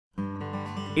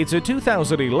It's a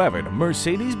 2011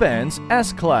 Mercedes-Benz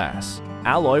S-Class.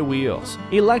 Alloy wheels,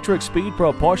 electric speed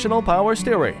proportional power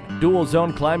steering, dual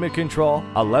zone climate control,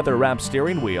 a leather-wrapped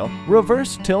steering wheel,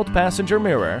 reverse tilt passenger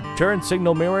mirror, turn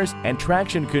signal mirrors, and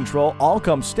traction control all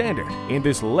come standard in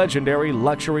this legendary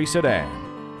luxury sedan.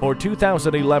 For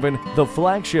 2011, the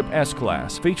flagship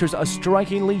S-Class features a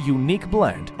strikingly unique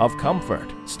blend of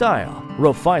comfort, style,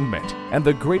 refinement, and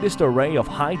the greatest array of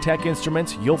high-tech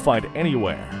instruments you'll find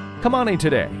anywhere. Come on in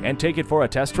today and take it for a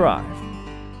test drive.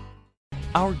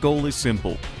 Our goal is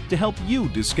simple: to help you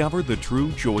discover the true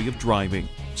joy of driving.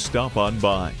 Stop on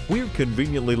by. We're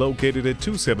conveniently located at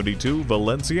 272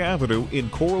 Valencia Avenue in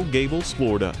Coral Gables,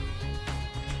 Florida.